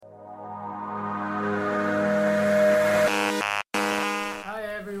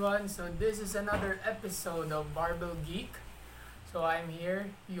everyone. So this is another episode of Barbell Geek. So I'm here,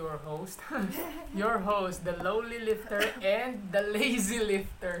 your host. Your host, the lowly lifter and the lazy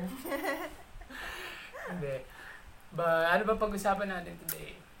lifter. Hindi. But ano ba pag-usapan natin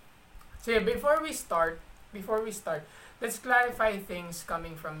today? So yeah, before we start, let's clarify things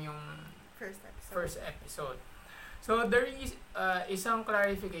coming from yung first episode. So there is isang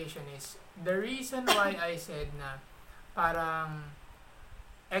clarification is the reason why I said na parang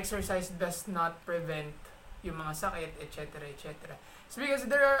exercise does not prevent yung mga sakit, etc., etc. It's because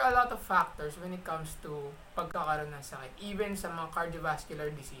there are a lot of factors when it comes to pagkakaroon ng sakit, even sa mga cardiovascular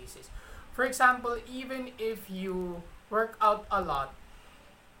diseases. For example, even if you work out a lot,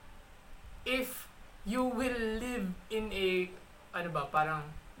 if you will live in a,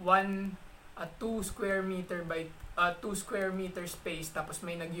 parang 2 square meter by 2 square meter space, tapos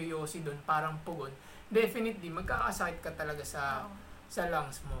may nagyoyosi doon, parang pugon, definitely, magkakasakit ka talaga sa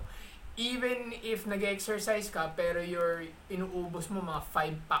lungs mo. Even if nag-exercise ka, pero inuubos mo mga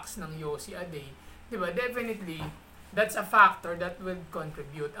 5 packs ng yosi a day, diba? Definitely, that's a factor that will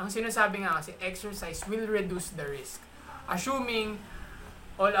contribute. Ang sinasabi nga kasi, exercise will reduce the risk. Assuming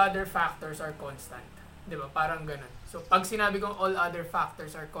all other factors are constant. Diba? Parang ganun. So, pag sinabi kong all other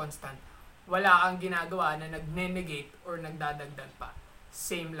factors are constant, wala kang ginagawa na nag-negate or nagdadagdag pa.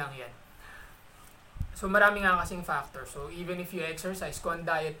 Same lang yan. So, marami nga kasing factor. So, even if you exercise, kung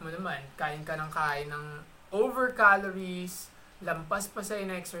diet mo naman, kain ka ng over calories, lampas pa sa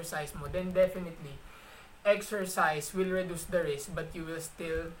in-exercise mo, then definitely, exercise will reduce the risk, but you will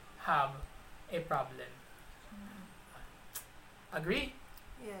still have a problem. Agree?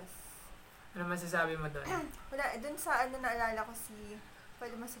 Yes. Ano masasabi mo doon? Wala, doon sa naalala ko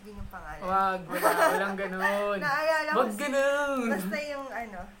pwede mo sabihin yung pangalan. Walang ganun. Naalala ko Wag ganun! Basta yung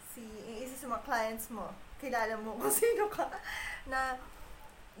isa sa mga clients mo, kilala mo kung sino ka, na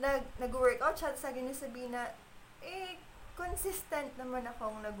nag-workout siya, sa ganyan sabihin na, consistent naman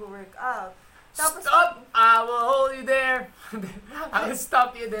akong nag-workout. Tapos, Stop! I will hold you there! I will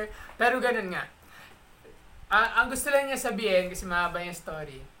stop you there. Pero ganun nga. Ang gusto lang niya sabihin, kasi mahaba yung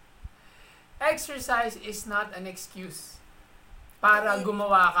story, exercise is not an excuse para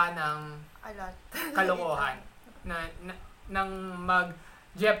gumawa ka ng a lot. kalokohan nang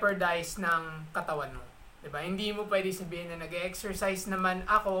mag-jeopardize ng katawan mo. Diba? Hindi mo pwede sabihin na nag-exercise naman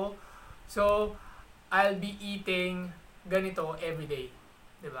ako, so I'll be eating ganito every day.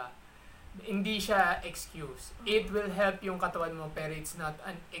 Diba? Hindi siya excuse. It will help yung katawan mo, pero it's not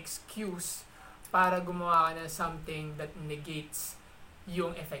an excuse para gumawa ka ng something that negates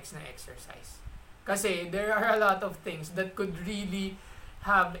yung effects ng exercise. Kasi there are a lot of things that could really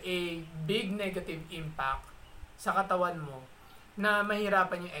have a big negative impact sa katawan mo na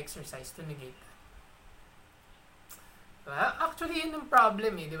mahirapan yung exercise to negate that. Diba? Actually, yun ang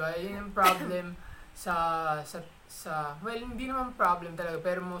problem di ba? Yun ang problem well, hindi naman problem talaga,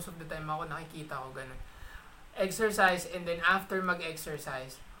 pero most of the time ako nakikita ko ganun. Exercise, and then after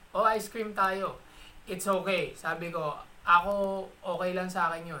mag-exercise, ice cream tayo. It's okay. Sabi ko, ako, okay lang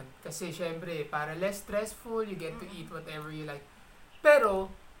sa akin yun. Kasi, syempre, para less stressful, you get to eat whatever you like. Pero,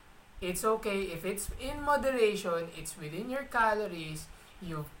 it's okay. If it's in moderation, it's within your calories,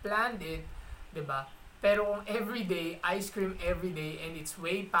 you've planned it, diba? Pero kung everyday, ice cream everyday, and it's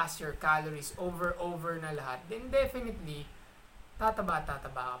way past your calories, over na lahat, then definitely, tataba ka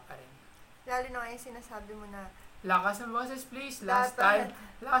pa rin. Lalo na yung sinasabi mo na, lakas ng boses, please. Last time.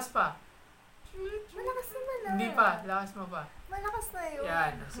 Lakas pa. Malakas naman Hindi pa. Lakas mo pa. Malakas na yun.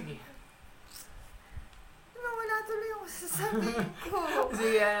 Yan. Sige. Wala tuloy yung sasabihin ko.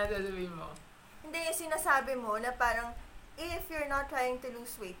 Sige, yan. Sasabihin mo. Hindi, yung sinasabi mo na parang, if you're not trying to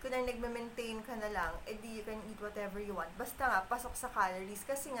lose weight, kung nag-maintain ka na lang, edi you can eat whatever you want. Basta nga, pasok sa calories.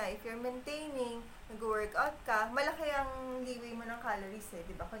 Kasi nga, if you're maintaining, nag-workout ka, malaki ang leeway mo ng calories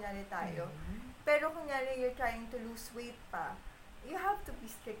diba? Kunyari tayo. Mm-hmm. Pero kunyari, you're trying to lose weight pa, you have to be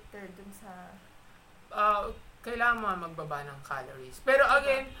stricter dun sa... Kailangan mo magbaba ng calories. Pero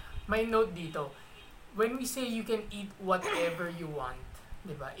again, may note dito. When we say you can eat whatever you want,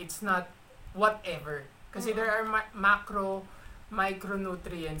 diba? It's not whatever. Kasi there are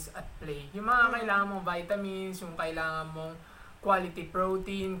micronutrients at play. Yung mga kailangan mong vitamins, yung kailangan mong quality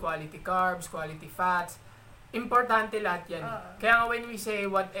protein, quality carbs, quality fats. Importante lahat yan. Kaya nga when we say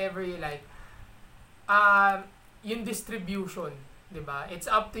whatever you like, yung distribution, diba? It's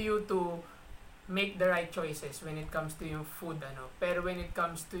up to you to make the right choices when it comes to yung food, Pero when it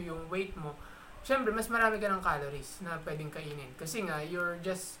comes to yung weight mo, syempre, mas marami ka ng calories na pwedeng kainin. Kasi nga, you're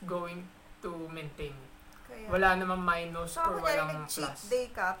just going to maintain. Kaya, wala namang minus or walang plus. Cheat day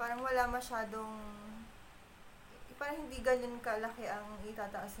ka, parang wala masyadong parang hindi ganun kalaki ang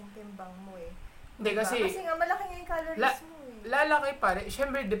itataas yung timbang mo eh. Hindi Diba? kasi, Kasi nga malaki nga yung calories mo eh. lalaki pa rin.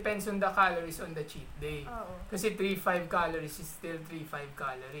 Siyempre, depends on the calories on the cheat day. Oo. Kasi 3.5 calories is still 3.5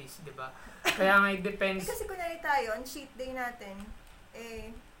 calories, di ba? Kaya nga it depends. Kasi kunwari tayo, on cheat day natin,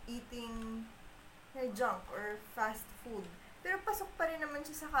 eating junk or fast food. Pero pasok pa rin naman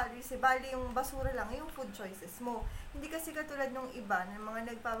siya sa calories. Bali yung basura lang, yung food choices mo. Hindi kasi katulad nung iba, ng mga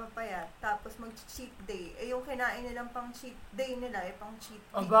nagpapapayat, tapos mag-cheat day. Yung kinain nilang pang cheat day nila, pang cheat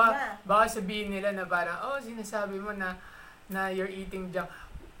day na. Baka sabihin nila na parang, sinasabi mo na you're eating junk.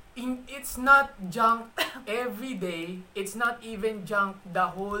 It's not junk every day. It's not even junk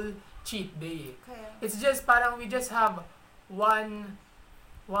the whole cheat day. Kaya, It's just parang we just have one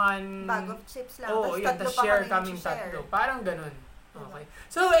bag of chips lang. tapos share kaming tatlo. Parang ganun. Diba? Okay.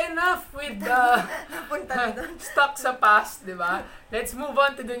 So, enough with the Punta na doon. stuck sa past, di ba? Let's move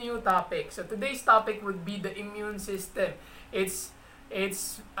on to the new topic. So, today's topic would be the immune system. It's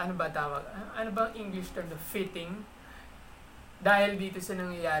ano ba tawag? Ano ba ang English term? The fitting. Dahil dito sa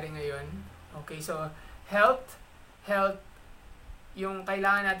nangyayari ngayon. Okay, so, health, yung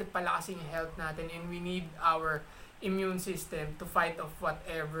kailangan natin palakasin yung health natin, and we need our immune system to fight off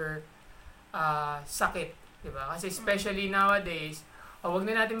whatever sakit, di ba? Kasi especially nowadays, wag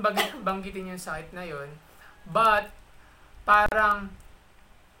na natin banggitin yung sakit na yon, but parang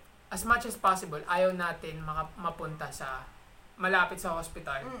as much as possible, ayaw natin mapunta sa malapit sa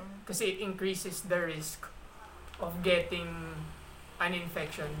hospital kasi it increases the risk of getting an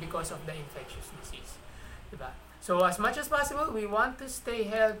infection because of the infectious disease, di ba? So as much as possible, we want to stay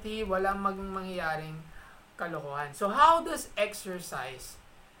healthy, walang mangyayaring kalokohan. So how does exercise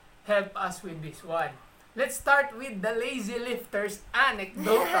help us with this one? Let's start with the lazy lifters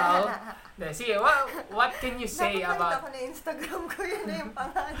anecdotal. Sige, what can you say about... Napapalita ko na Instagram ko, yun na yung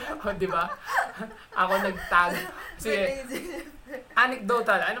pangalan. Di ba? Ako nag-tag. Sige, Lazy lifter.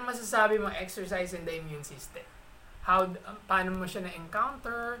 anecdotal. Ano masasabi mo exercise in the immune system? Paano mo siya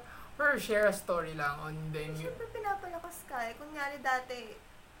na-encounter? Or share a story lang on the immune... Siyempre pinapalakas ka eh.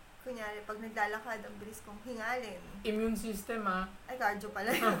 Kunyari, pag naglalakad, ang bilis kong hingalin. Immune system, Ay, cardio pala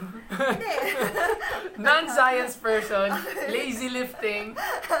yun. Hindi. Non-science person, lazy lifting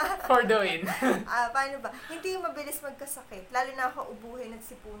for the win. Paano ba? Hindi mabilis magkasakit. Lalo na ako ubuhin at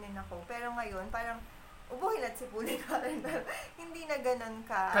sipunin ako. Pero ngayon, parang ubuhin at sipunin pa rin. Pero hindi na ganun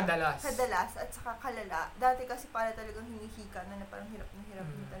Kadalas at saka kalala. Dati kasi para talagang hinihika na parang hirap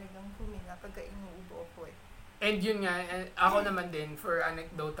na talagang huminga pagka inuubo ako eh. And yun nga, ako naman din, for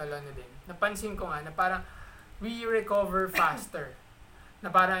anecdotal din, napansin ko nga na parang we recover faster. Na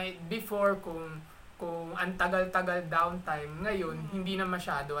parang before, kung ang tagal-tagal downtime, ngayon, hindi na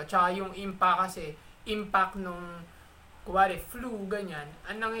masyado. At saka yung impact nung, kuwari, flu, ganyan,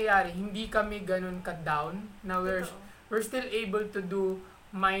 ang nangyayari, hindi kami ganun ka-down, na we're still able to do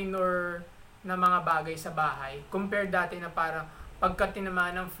minor na mga bagay sa bahay. Compared dati na parang, pagka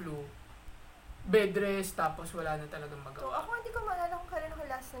tinamaan ng flu, bed rest, tapos wala na talagang So, magawa. ako hindi ko maalala kung kailan ako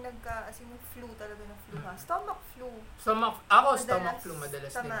last na flu talaga na flu ha. Stomach flu. Stomach flu madalas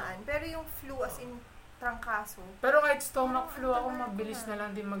tamaan. din. Pero yung flu as in trangkaso. Pero kahit stomach flu, ako mabilis na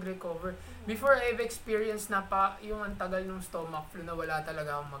lang din mag-recover. Before, I've experienced na yung ang tagal ng stomach flu na wala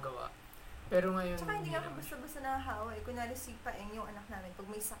talaga akong magawa. Pero ngayon, Tsaka hindi nga naman ako basta-basta nahahawa eh. Kunyari si Paeng, yung anak namin, pag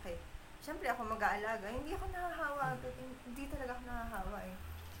may sakit, syempre ako mag-aalaga, hindi ako nahahawa. Hindi talaga ako nahahawa eh.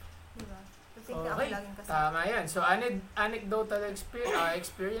 Diba? Okay, tama yan. So, anecdotal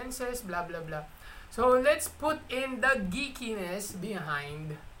experiences, blah, blah, blah. So, let's put in the geekiness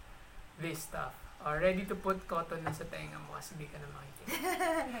behind this stuff. Ready to put cotton na sa tenga mo kasi di ka na makikita.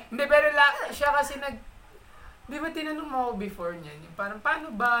 Hindi, pero siya kasi di ba tinanong mo ako before niyan, yung parang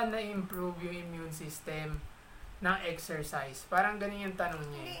paano ba na-improve yung immune system ng exercise? Parang ganun yung tanong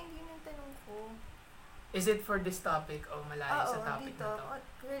niya. Hindi yung tanong ko. Is it for this topic o malayo sa topic dito, na to?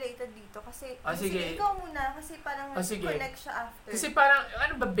 Related dito. Kasi, sige. ikaw muna, kasi parang connect siya after. Kasi parang,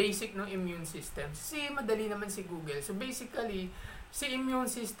 ano ba basic ng immune system? Kasi madali naman si Google. So basically, si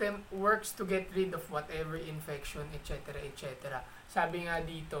immune system works to get rid of whatever infection, etc., etc. Sabi nga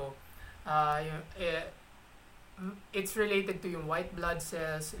dito, it's related to yung white blood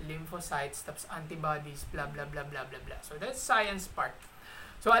cells, lymphocytes, tapos antibodies, blah, blah, blah, blah, blah, blah. So that's science part.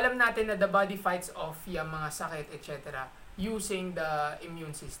 So alam natin na the body fights off yung mga sakit, etc. using the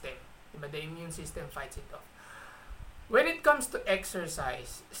immune system. Diba? The immune system fights it off. When it comes to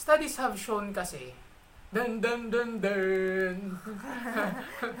exercise, studies have shown kasi, dun dun dun dun,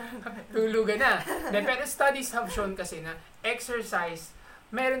 tulugan na. Pero studies have shown kasi na exercise,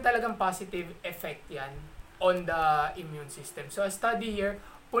 meron talagang positive effect yan on the immune system. So a study here,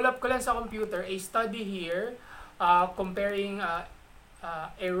 pull up ko lang sa computer, a study here comparing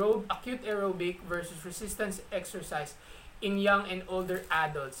acute aerobic versus resistance exercise in young and older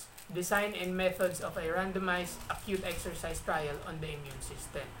adults, design and methods of a randomized acute exercise trial on the immune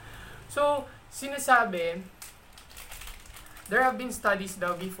system. So, sinasabi, there have been studies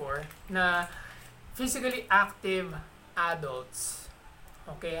daw before na physically active adults,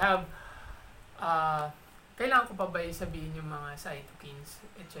 okay, have, kailangan ko pa ba sabihin yung mga cytokines,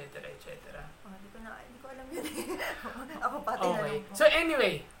 etc., etc.? Hindi ko alam yun. Ako pati Okay. na lang. So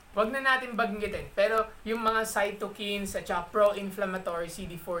anyway, wag na natin banggitin. Pero yung mga cytokines at saka pro-inflammatory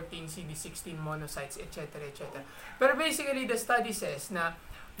CD14, CD16 monocytes, etc., etc. Pero basically, the study says na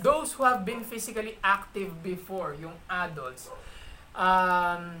those who have been physically active before, yung adults,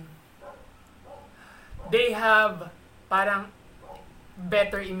 they have parang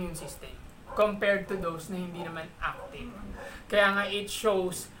better immune system compared to those na hindi naman active. Kaya nga it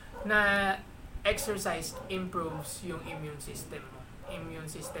shows na exercise improves yung immune system mo,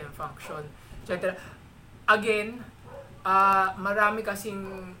 immune system function, etc. Again, marami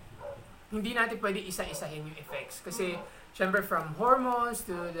kasing hindi natin pwede isa-isahin yung effects kasi syempre from hormones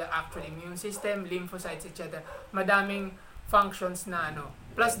to the actual immune system, lymphocytes, etc. Madaming functions na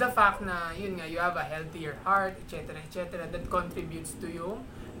plus the fact na yun nga, you have a healthier heart, etc., etc., that contributes to yung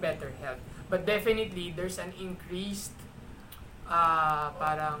better health. But definitely there's an increased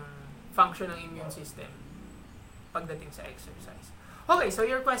parang function ng immune system pagdating sa exercise. Okay, so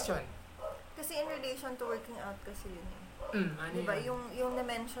your question. Kasi in relation to working out kasi yun Ano diba? yun? Yung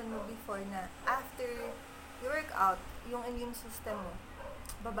na-mention mo before na after you work out, yung immune system mo,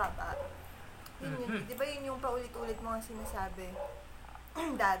 bababa. Yun. Diba yun yung paulit-ulit mo nga sinasabi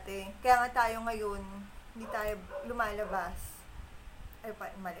dati. Kaya nga tayo ngayon, hindi tayo lumalabas.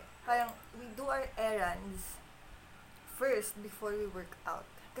 Mali. Parang we do our errands first before we work out.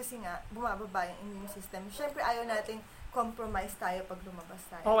 Kasi nga, bumababa yung immune system. Siyempre, ayaw nating compromise tayo pag lumabas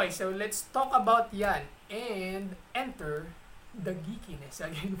tayo. Okay, so let's talk about yan and enter the geekiness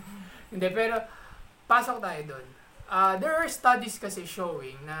again. Hindi, pero pasok tayo doon. There are studies kasi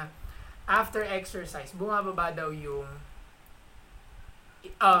showing na after exercise, bumababa daw yung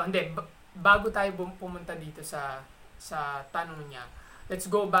bago tayo pumunta dito sa tanong niya,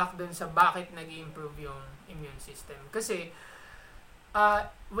 let's go back dun sa bakit nag-improve yung immune system. Kasi,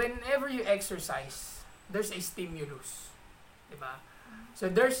 whenever you exercise, there's a stimulus. Diba? So,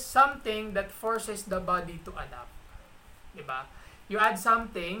 there's something that forces the body to adapt. Diba? You add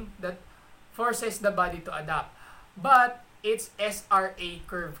something that forces the body to adapt. But, it's SRA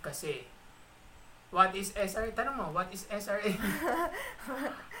curve kasi. What is SRA? Tanong mo, what is SRA?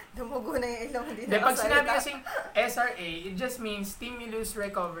 Dumugo na yung ilong, hindi De, na pag sinabi masalita. kasing SRA, it just means stimulus,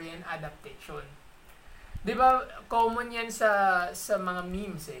 recovery, and adaptation. Di ba, common yan sa mga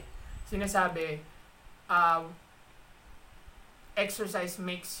memes eh. Sinasabi, exercise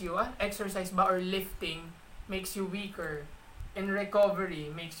ba or lifting makes you weaker, and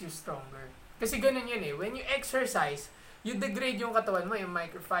recovery makes you stronger. Kasi ganun yun eh. When you exercise, you degrade yung katawan mo, yung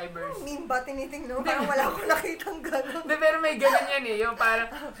microfibers. Meme ba tinitingnan mo? Parang wala akong nakitang gano'n. Hindi, pero may ganun yan eh. Yung parang,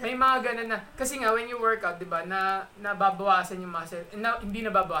 may mga ganun na. Kasi nga, when you work out, di ba, nababawasan yung muscle. Hindi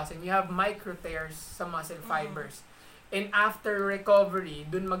nababawasan. You have micro tears sa muscle fibers. And after recovery,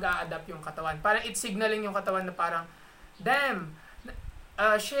 dun mag-a-adapt yung katawan. Parang it's signaling yung katawan na parang, damn,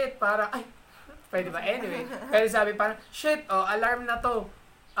 shit, parang, ay, pwede ba? Anyway, pero sabi parang, shit, alarm na to.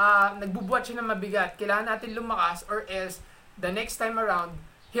 Nagbubuhat siya ng mabigat, kailangan natin lumakas or else the next time around,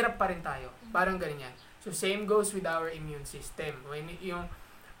 hirap pa rin tayo. Parang ganyan. So, same goes with our immune system. When yung,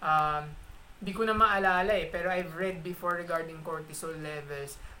 di ko na maalala eh, pero I've read before regarding cortisol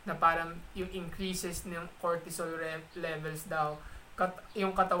levels na parang yung increases ng cortisol levels daw,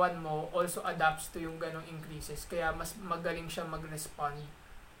 yung katawan mo also adapts to yung ganong increases. Kaya mas magaling siya mag-respond.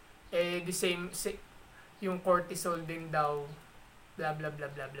 The same, yung cortisol din daw, blah blah blah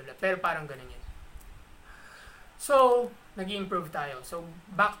blah blah blah. Pero parang ganun yan. So, nag-improve tayo. So,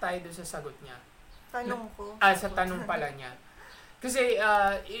 back tayo doon sa sagot niya. Tanong ko. Sa tanong pala niya. Kasi,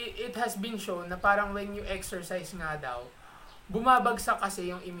 it has been shown na parang when you exercise nga daw, bumabagsak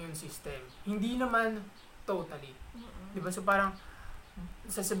kasi yung immune system. Hindi naman totally. Diba? So, parang,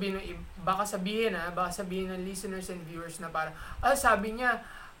 baka sabihin ng listeners and viewers na parang, sabi niya,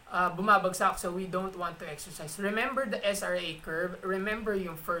 bumabagsak, so we don't want to exercise. Remember the SRA curve? Remember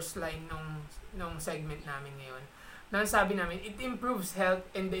yung first line nung segment namin ngayon? Na sabi namin, it improves health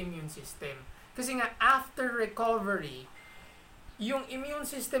and the immune system. Kasi nga, after recovery, yung immune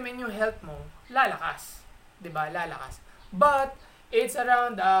system and yung health mo, lalakas. Diba? Lalakas. But, it's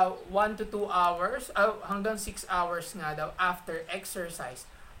around 1 to 2 hours, hanggang 6 hours nga daw after exercise,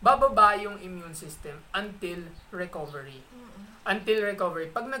 bababa yung immune system until recovery. Until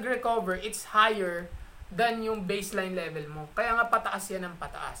recovery. Pag nag-recover, it's higher than yung baseline level mo. Kaya nga pataas yan ng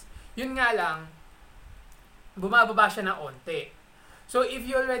pataas. Yun nga lang, bumababa siya na onte. So, if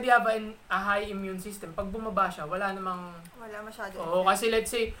you already have a high immune system, pag bumaba siya, wala masyado. Oo, kasi let's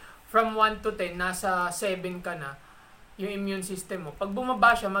say, from 1 to 10, nasa 7 ka na, yung immune system mo. Pag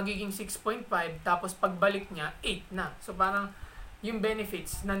bumaba siya, magiging 6.5, tapos pagbalik niya, 8 na. So, parang, yung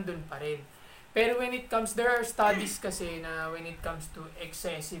benefits, nandun pa rin. Pero when it comes, there are studies kasi na when it comes to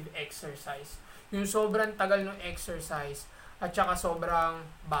excessive exercise, yung sobrang tagal ng exercise, at saka sobrang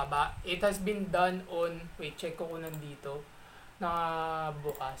baba, it has been done on, wait, check ko kung nandito, na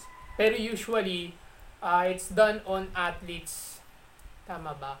bukas. Pero usually, it's done on athletes.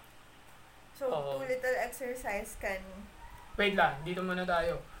 Tama ba? So, too little exercise can... Wait lang, dito muna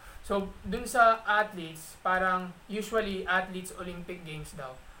tayo. So, dun sa athletes, parang usually athletes Olympic Games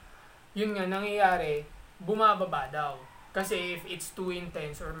daw, yun nga, nangyayari, bumababa daw. Kasi if it's too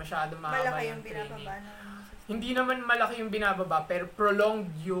intense or masyado mahaba yung training. Hindi naman malaki yung binababa, pero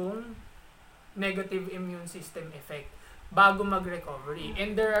prolonged yung negative immune system effect bago mag-recovery.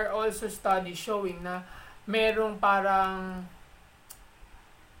 And there are also studies showing na merong parang,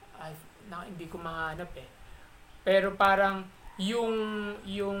 hindi ko mahanap pero parang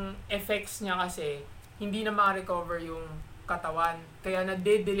yung effects niya kasi, hindi na ma-recover yung katawan. Kaya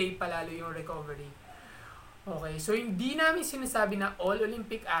nade-delay palalo yung recovery. Okay, so hindi namin sinasabi na all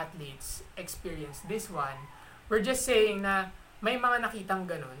Olympic athletes experience this one. We're just saying na may mga nakitang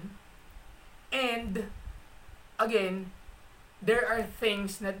ganun. And, again, there are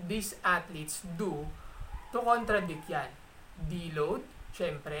things that these athletes do to contradict yan. Deload,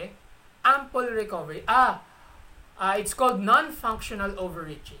 syempre. Ample recovery. It's called non-functional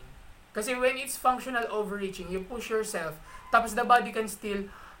overreaching. Kasi when it's functional overreaching, you push yourself, tapos the body can still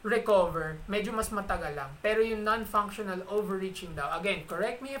recover, medyo mas matagal lang. Pero yung non-functional overreaching daw, again,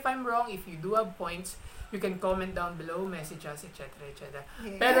 correct me if I'm wrong, if you do have points, you can comment down below, message us, etc. etc.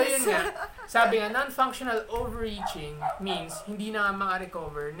 Yes. Pero yun nga, sabi nga, non-functional overreaching means hindi na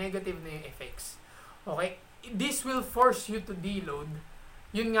maka-recover, negative na yung effects. Okay? This will force you to deload.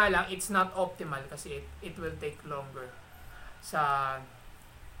 Yun nga lang, it's not optimal kasi it will take longer sa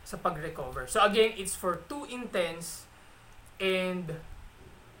pag-recover. So again, it's for too intense and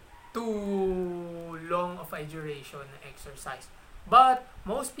too long of a duration na exercise. But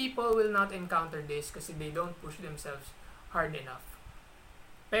most people will not encounter this kasi they don't push themselves hard enough.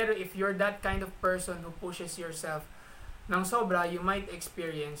 Pero if you're that kind of person who pushes yourself ng sobra, you might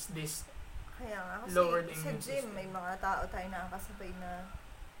experience this. Kaya nga, kasi lowered sa immune gym, system. may mga tao tayo nakakasabay na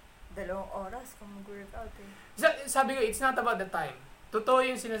 2 oras kung mag-workout Sabi ko, it's not about the time. Totoo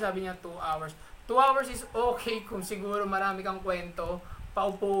yung sinasabi niya, 2 hours. 2 hours is okay kung siguro marami kang kwento,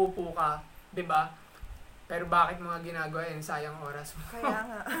 paupo-upo ka, di ba? Pero bakit mga ginagawa yun? Sayang oras mo. Kaya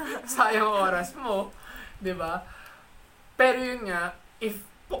nga. Sayang oras mo, di ba? Pero yun nga, if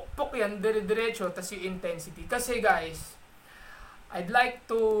pukpok yan, dire-diretso, tas yung intensity. Kasi guys, I'd like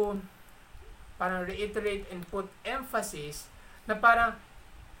to parang reiterate and put emphasis na parang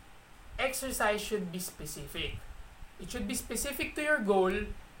exercise should be specific. It should be specific to your goal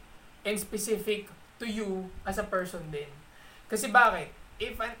and specific to you as a person din. Kasi bakit?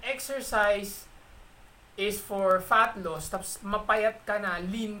 If an exercise is for fat loss, tapos mapayat ka na,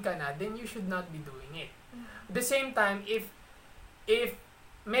 lean ka na, then you should not be doing it. At the same time, if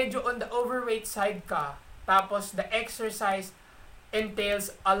medyo on the overweight side ka, tapos the exercise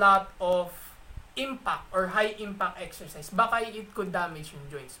entails a lot of impact or high impact exercise, baka it could damage yung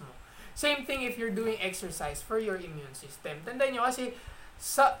joints mo. Same thing if you're doing exercise for your immune system. Tandaan nyo kasi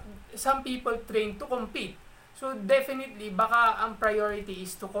some people train to compete. So definitely, baka ang priority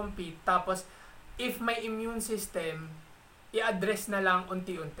is to compete. Tapos, if may immune system, i-address na lang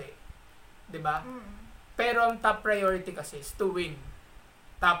unti-unti. 'Di ba? Pero ang top priority kasi is to win.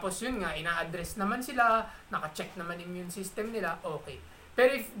 Tapos yun nga, ina-address naman sila, naka-check naman immune system nila, okay.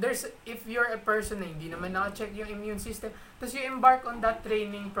 Pero if you're a person na hindi naman naka-check yung immune system, tapos you embark on that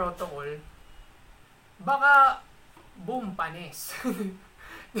training protocol, baka boom, panis.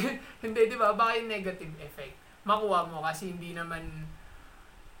 Hindi, di ba? Baka yung negative effect makuha mo kasi hindi naman,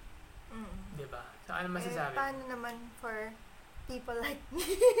 di ba? So, ano masasabi? Paano naman for people like me?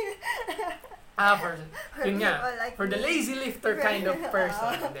 Yun nga, like for the lazy lifter kind of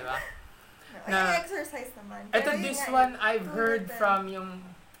person, di ba? Exercise naman. Ito, this one, I've heard from yung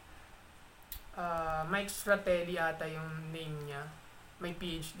Mike Stratelli ata yung name niya. May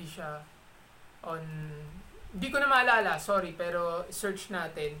PhD siya on, hindi ko na maalala, sorry, pero search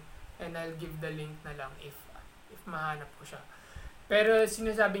natin and I'll give the link na lang if mahanap ko siya. Pero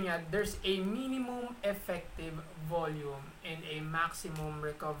sinasabi niya, there's a minimum effective volume and a maximum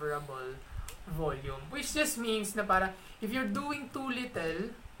recoverable volume. Which just means na parang, if you're doing too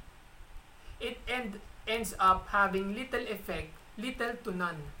little, it ends up having little effect, little to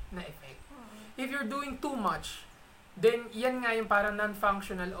none na effect. If you're doing too much, then yan nga yung parang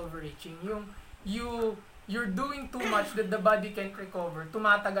non-functional overreaching. Yung you're doing too much that the body can't recover,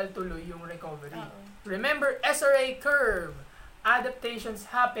 tumatagal tuloy yung recovery. Remember, SRA curve. Adaptations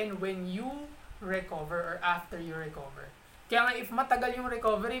happen when you recover or after you recover. Kaya nga, if matagal yung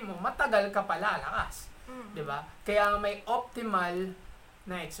recovery mo, matagal ka pala lakas. Diba? Kaya nga may optimal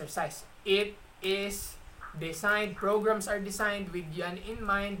na exercise. It is designed, programs are designed with yan in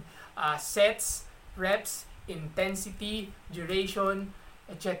mind, sets, reps, intensity, duration,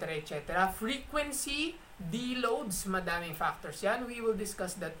 etc. etc. Frequency, deloads, madaming factors yan. We will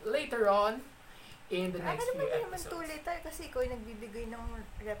discuss that later on in the next few episodes. Naman too little kasi ikaw yung nagbibigay ng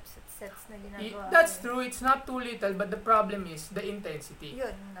reps at sets na ginagawa. That's true. It's not too little, but the problem is the intensity.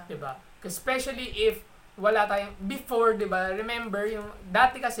 Yun na. Diba? Especially if wala tayong, before, diba, remember, yung,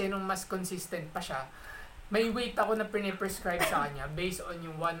 dati kasi nung mas consistent pa siya, may weight ako na piniprescribe sa kanya based on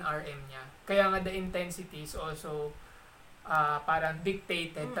yung 1 RM niya. Kaya nga the intensity is also parang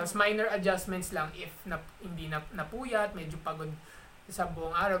dictated. Tapos minor adjustments lang if hindi napuyat, medyo pagod sa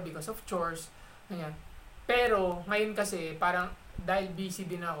buong araw because of chores. Ganyan. Pero, ngayon kasi, parang, dahil busy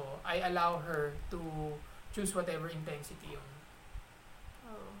din ako, I allow her to choose whatever intensity yung.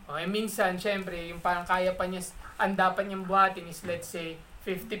 Okay, minsan, syempre, yung parang kaya pa niya, ang dapat niyang buhatin is, let's say,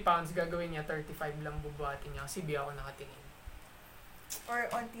 50 pounds, gagawin niya, 35 lang bubuhatin niya, kasi di ako nakatingin.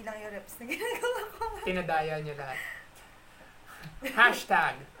 Or, onti lang yung reps na ginagawa ko. Tinadaya niya lahat.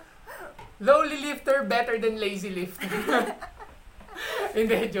 Hashtag, lowly lifter better than lazy lifter.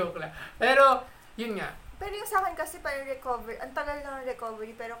 Hindi, joke lang. Pero, yun nga. Pero yung sa akin kasi parang recovery, ang tagal ng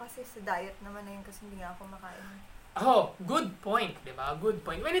recovery, pero kasi sa diet naman na yun kasi hindi nga ako makain. Oh, good point, di ba? Good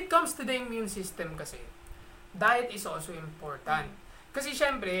point. When it comes to the immune system kasi, diet is also important. Kasi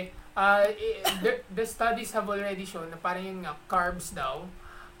syempre, the studies have already shown na parang yun nga, carbs daw,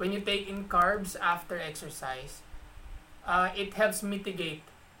 when you take in carbs after exercise, it helps mitigate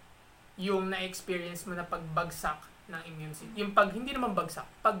yung na-experience mo na pagbagsak ng immune system. Yung hindi naman bagsak,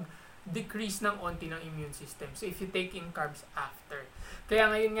 pag-decrease ng onti ng immune system. So, if you take in carbs after. Kaya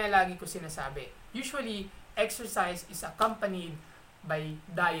ngayon nga lagi ko sinasabi, usually, exercise is accompanied by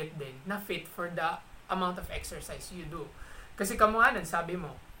diet din na fit for the amount of exercise you do. Kasi kamuhanan, sabi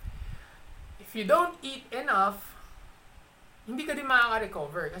mo, if you don't eat enough, hindi ka din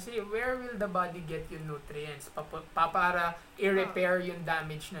makaka-recover. Kasi where will the body get yung nutrients para i-repair yung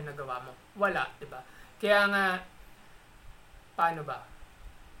damage na nagawa mo? Wala, di ba? Kaya nga, paano ba?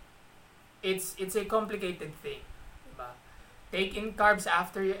 It's a complicated thing. Diba? Take in carbs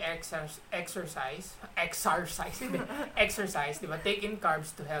after you exercise, diba? Take in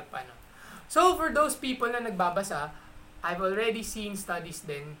carbs to help, ano. So, for those people na nagbabasa, I've already seen studies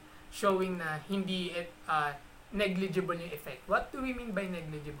din showing na hindi negligible yung effect. What do we mean by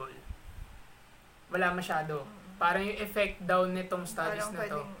negligible? Wala masyado. Parang yung effect daw nitong studies na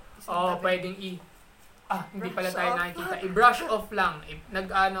to. Pwedeng hindi pala tayo nakikita. I-brush off lang.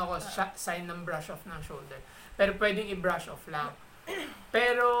 Nag-ano ako, sign ng brush off ng shoulder. Pero pwedeng i-brush off lang.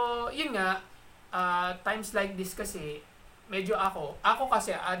 Pero, yun nga, times like this kasi, medyo ako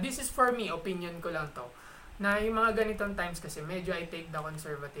kasi, this is for me, opinion ko lang to, na yung mga ganitong times kasi, medyo I take the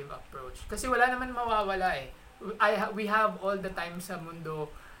conservative approach. Kasi wala naman mawawala eh. We have all the time sa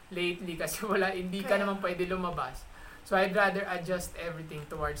mundo lately kasi hindi ka naman pwede lumabas. So, I'd rather adjust everything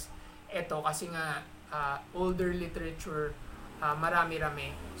towards eto kasi nga, older literature,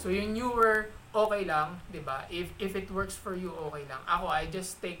 marami-rami. So, yung newer, okay lang, di ba? If it works for you, okay lang. Ako, I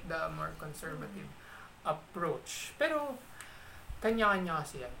just take the more conservative approach. Pero, kanya-kanya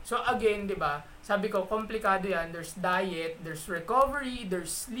kasi yan. So, again, di ba? Sabi ko, komplikado yan. There's diet, there's recovery, there's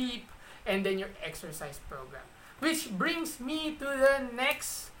sleep, and then your exercise program. Which brings me to the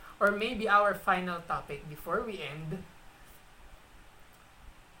next, or maybe our final topic before we end.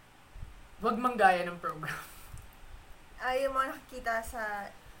 Huwag manggaya ng program. Yung mga nakikita sa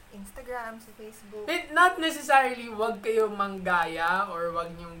Instagram, sa Facebook. Not necessarily wag kayo manggaya or wag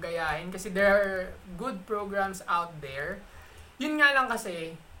niyong gayahin kasi there are good programs out there. Yun nga lang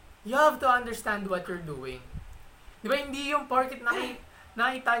kasi, you have to understand what you're doing. Di ba, hindi yung porket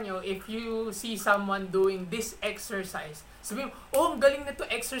nakita nyo, if you see someone doing this exercise, sabi mo, ang galing na to,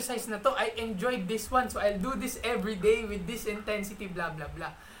 exercise na to, I enjoyed this one, so I'll do this every day with this intensity, blah, blah,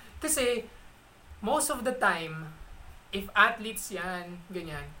 blah. Kasi, most of the time, if athletes yan,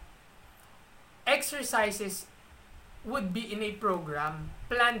 ganyan, exercises would be in a program.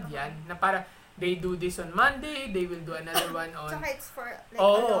 Planned yan, na para they do this on Monday, they will do another one on... Tsaka it's for like a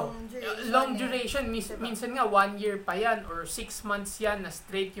long duration. Long duration. Diba? Minsan nga, 1 year pa yan or 6 months yan na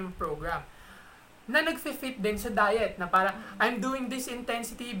straight yung program. Na nagfi-fit din sa diet na para I'm doing this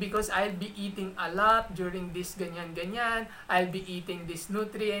intensity because I'll be eating a lot during this ganyan-ganyan, I'll be eating these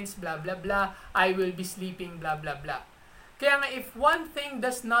nutrients, blah blah blah, I will be sleeping, blah blah blah. Kaya nga if one thing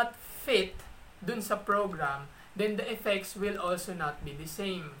does not fit dun sa program, then the effects will also not be the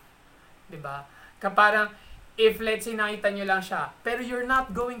same. 'Di ba? Parang if let's say nakita nyo lang siya, pero you're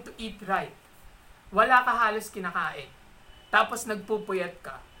not going to eat right. Wala ka halos kinakain. Tapos nagpupuyat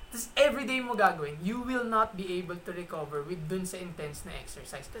ka. Tapos everyday mo gagawin, you will not be able to recover with dun sa intense na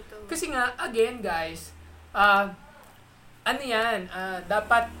exercise. Totoo. Kasi nga, again guys,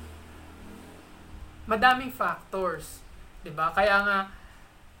 dapat madaming factors. 'Di ba? Kaya nga,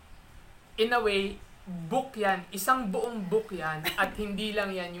 in a way, book yan. Isang buong book yan at hindi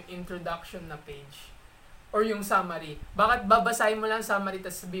lang yan yung introduction na page or yung summary. Bakit babasahin mo lang summary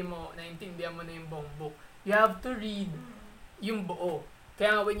tapos sabihin mo, naintindihan mo na yung buong book? You have to read yung buo.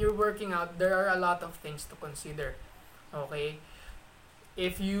 Kaya nga, when you're working out, there are a lot of things to consider. Okay?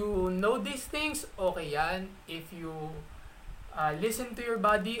 If you know these things, okay yan. If you listen to your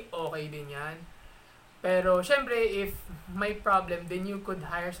body, okay din yan. Pero, syempre, if may problem, then you could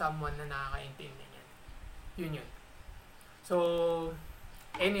hire someone na nakakaintindi niyan. Yun. So,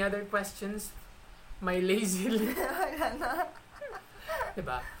 any other questions? My lazy...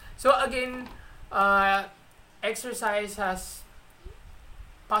 Diba? So, again, exercise has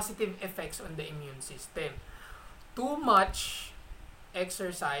positive effects on the immune system. Too much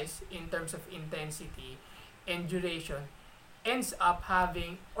exercise in terms of intensity and duration ends up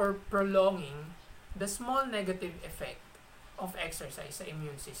having or prolonging the small negative effect of exercise sa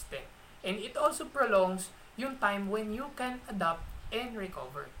immune system. And it also prolongs yung time when you can adapt and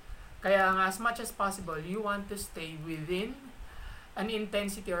recover. Kaya nga, as much as possible, you want to stay within an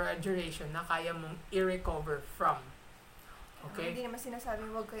intensity or a duration na kaya mong i-recover from. Okay? Hindi naman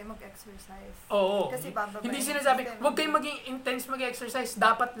sinasabing huwag kayo mag-exercise. Oo. Kasi bababa. Hindi sinasabi, huwag kayong maging intense mag-exercise.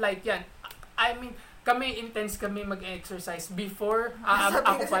 Dapat light yan. I mean, kami intense kami mag-exercise before.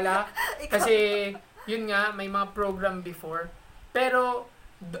 Ako pala. Kasi, yun nga, may mga program before. Pero,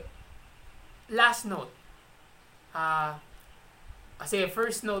 last note. Kasi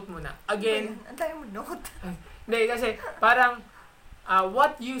first note muna. Again. Ang tayo mo note. Hindi, kasi parang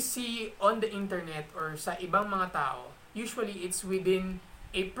what you see on the internet or sa ibang mga tao, usually it's within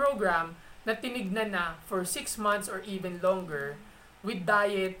a program na tinignan na for 6 months or even longer with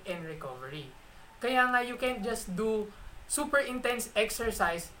diet and recovery. Kaya nga, you can't just do super intense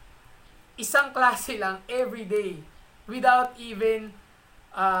exercise, isang klase lang every day without even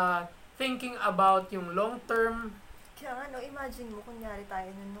thinking about yung long-term. Kaya nga, no, imagine mo, kunyari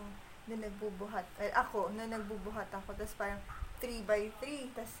tayo nung nagbubuhat, nagbubuhat ako, tapos parang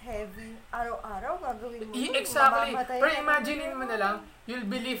 3x3, tas heavy, araw-araw gagawin mo. Exactly. Pero imaginein mo na lang, you'll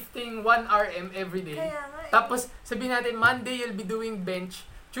be lifting 1 RM every day. Kaya nga, Tapos, sabihin natin, Monday you'll be doing bench,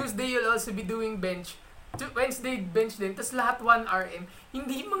 Tuesday you'll also be doing bench, Wednesday bench din, tas lahat 1 RM.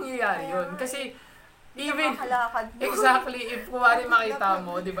 Hindi mangyayari yun. Kasi, even, exactly, if kuwari makita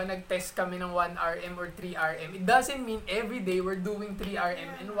mo, di ba, nag-test kami ng 1 RM or 3 RM, it doesn't mean every day we're doing 3 RM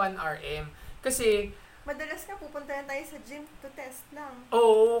and 1 RM. Kasi, madalas nga pupunta yan tayo sa gym to test lang.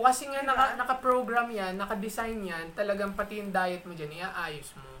 Oo, kasi nga diba? naka-program yan, naka-design yan, talagang pati yung diet mo dyan,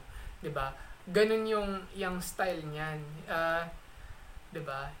 iaayos mo. 'Di ba? Ganun yung style niyan. 'Di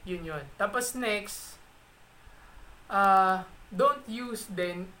ba? Yun. Tapos next, don't use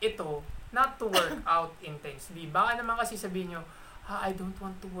then ito not to work out intensely. Baka naman kasi sabihin nyo, I don't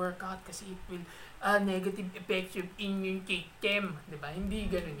want to work out kasi it will negative effects yung immune system. 'Di ba? Hindi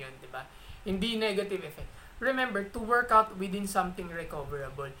ganun yun, 'di ba? Hindi negative effect. Remember, to work out within something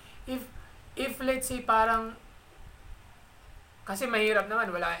recoverable. If let's say parang, kasi mahirap naman,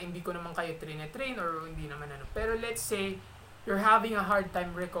 hindi ko naman kayo train or hindi naman ano. Pero let's say, you're having a hard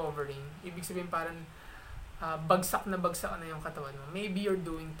time recovering. Ibig sabihin parang, bagsak na yung katawan mo. Maybe you're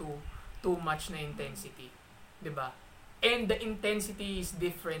doing too much na intensity. 'Di ba? And the intensity is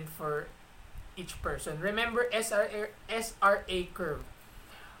different for each person. Remember, SRA curve.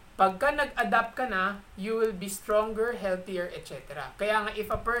 Pagka nag-adapt ka na, you will be stronger, healthier, etc. Kaya nga, if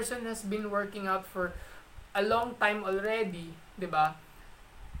a person has been working out for a long time already, 'di ba?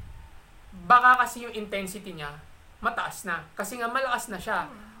 Baka kasi yung intensity niya mataas na. Kasi nga malakas na siya.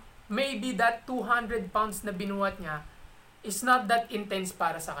 Maybe that 200 pounds na binuhat niya is not that intense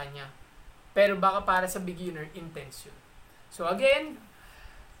para sa kanya. Pero baka para sa beginner, intense yun. So again,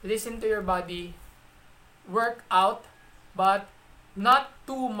 listen to your body. work out, but not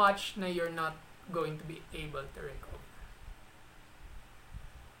too much na you're not going to be able to recover.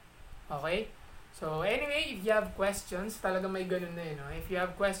 Okay? So, anyway, if you have questions, talaga may ganun na yun. No? If you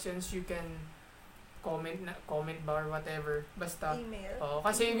have questions, you can comment bar, whatever. Basta. Email.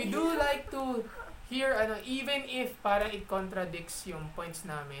 Kasi we do like to hear, even if para it contradicts yung points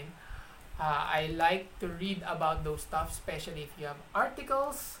namin, I like to read about those stuff, especially if you have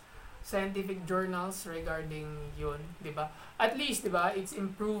articles, scientific journals regarding yun, di ba? At least, di ba, it's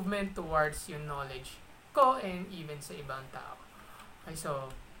improvement towards yung knowledge ko and even sa ibang tao. Okay,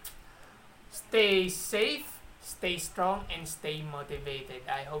 so, stay safe, stay strong, and stay motivated.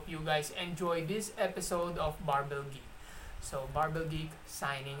 I hope you guys enjoy this episode of Barbell Geek. So, Barbell Geek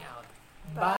signing out. Bye!